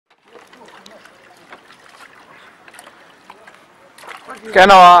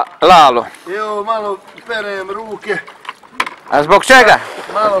Skenova Lalo. Evo malo perem ruke. A zbog čega?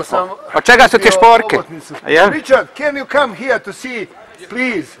 Malo sam... Od čega su ti šporke? Richard, can you come here to see,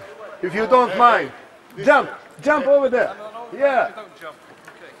 please, if you don't mind? Jump over there. Yeah.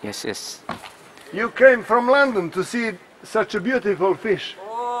 Yes, yes. You came from London to see such a beautiful fish.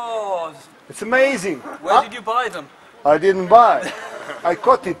 Oh, It's amazing. where did you buy them? I didn't buy. I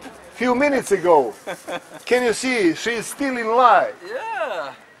caught it a few minutes ago. Can you see? She's still in live.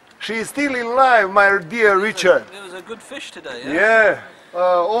 Yeah. She's still in live, my dear Richard. It was a good fish today, yeah? Yeah.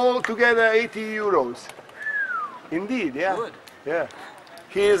 All together 80 euros. Indeed, yeah. Good. Yeah.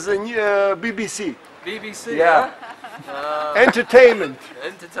 He is a BBC. BBC, Yeah. yeah? Entertainment.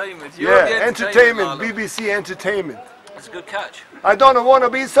 Entertainment. You're Yeah, the entertainment. Marlon. BBC Entertainment. That's a good catch. I don't want to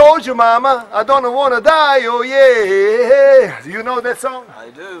be soldier, mama. I don't want to die. Oh yeah. You know that song? I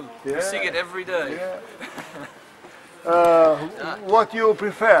do. Yeah. We sing it every day. What you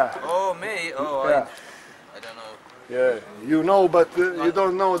prefer? Oh, me? Oh, Yeah. I don't know. Yeah, you know, but you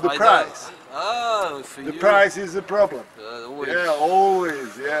don't know the I price. don't. Oh, for The you. price is the problem. Always. Yeah,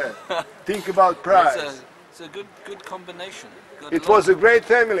 always. Yeah. Think about price. It's a good combination. Good It luck. was a great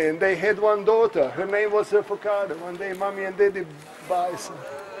family, and they had one daughter. Her name was Avocado. One day, mommy and daddy buy some.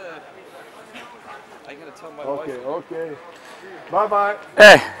 I gotta tell my Okay, wife. okay. Bye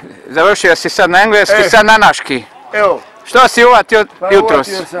bye. Završio si sad na engleski, sad na naški. Evo, Što si uvatio jutros?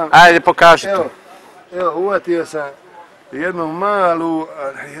 uvatio sam. Ajde, pokažite. evo, uvatio sam jednu malu,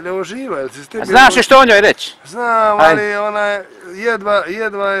 je li ovo živa? Znaš li što o njoj reći? Znam, ali ona je jedva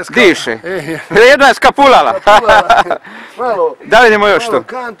je skapulala. Diše. Jedva je skapulala. Malo, Da vidimo još malo što.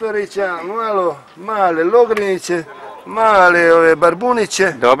 kantorića, malo male logriniće, male ove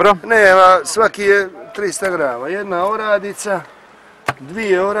barbuniće. Dobro. Nema, svaki je 300 grama. Jedna oradica,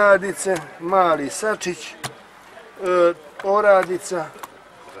 dvije oradice, mali sačić, oradica,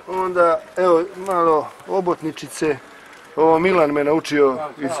 onda evo malo obotničice. Ovo Milan me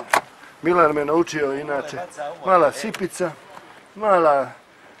naučio inače. Mala sipica, mala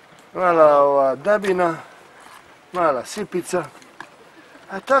ova dabina, mala sipica.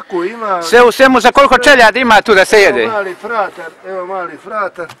 A tako ima... Sve u svemu, za koliko čeljad ima tu da se jede? Evo mali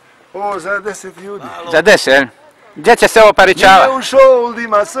fratar, ovo za 10 ljudi. Za 10, gdje će se ovo paričavati? Nije u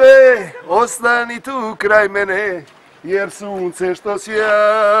šoldima sve, ostani tu kraj mene, jer sunce što sjaje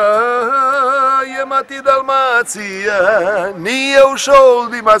mati Dalmacija, nije u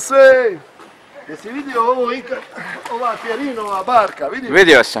šoldima sve. Jesi vidio ovo ikad, ova Pjerinova barka, vidio?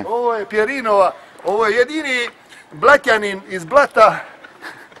 Vidio sam. Ovo je Pjerinova, ovo je jedini blatjanin iz Blata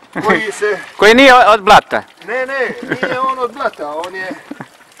koji se... Koji nije od blata. Ne, nije on od Blata,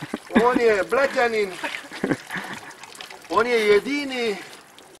 on je blatjanin, on je jedini,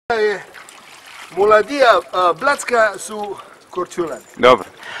 Muladija Blatska su Korčulani. Dobro.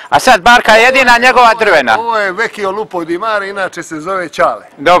 A sad barka je jedina njegova drvena. Ovo je Vekio Lupo di Mare, inače se zove Čale.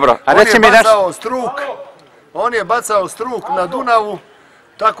 Dobro, a reci mi da... On je bacao struk na Dunavu,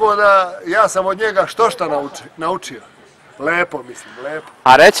 tako da ja sam od njega štošta naučio. Lepo, mislim, lepo.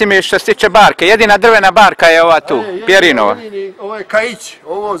 A reci mi što se tiče barke, jedina drvena barka je ova tu, Pjerinova. Ovo je Kajić,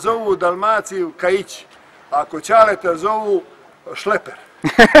 ovo zovu Dalmaciju Kajić. Ako Čaleta zovu Šleper.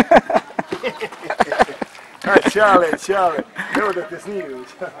 Čale, evo da te snimim.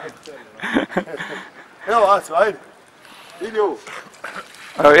 Evo, Aco, ajde. Idi ovu.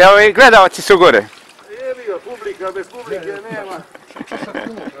 Evo i gledalci su gore. Jebi ga, publika, bez publike nema.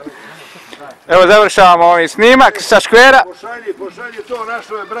 Evo završavamo ovaj snimak sa Škvera. Pošalji to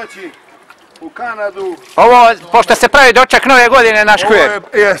našoj braći u Kanadu. Ovo, pošto se pravi doček nove godine na Škver.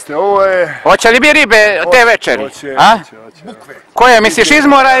 Jeste, ovo je... Hoće li bi ribe te večeri? Hoće. Bukve. Koje, misliš iz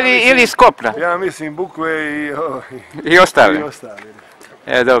mora ili iz kopna? Ja mislim bukve I ostale.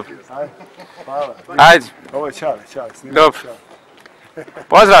 Dobro. Hvala. Ajde. Ovo je Čale. Dobro.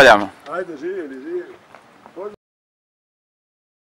 Pozdravljamo. Ajde, živjeli.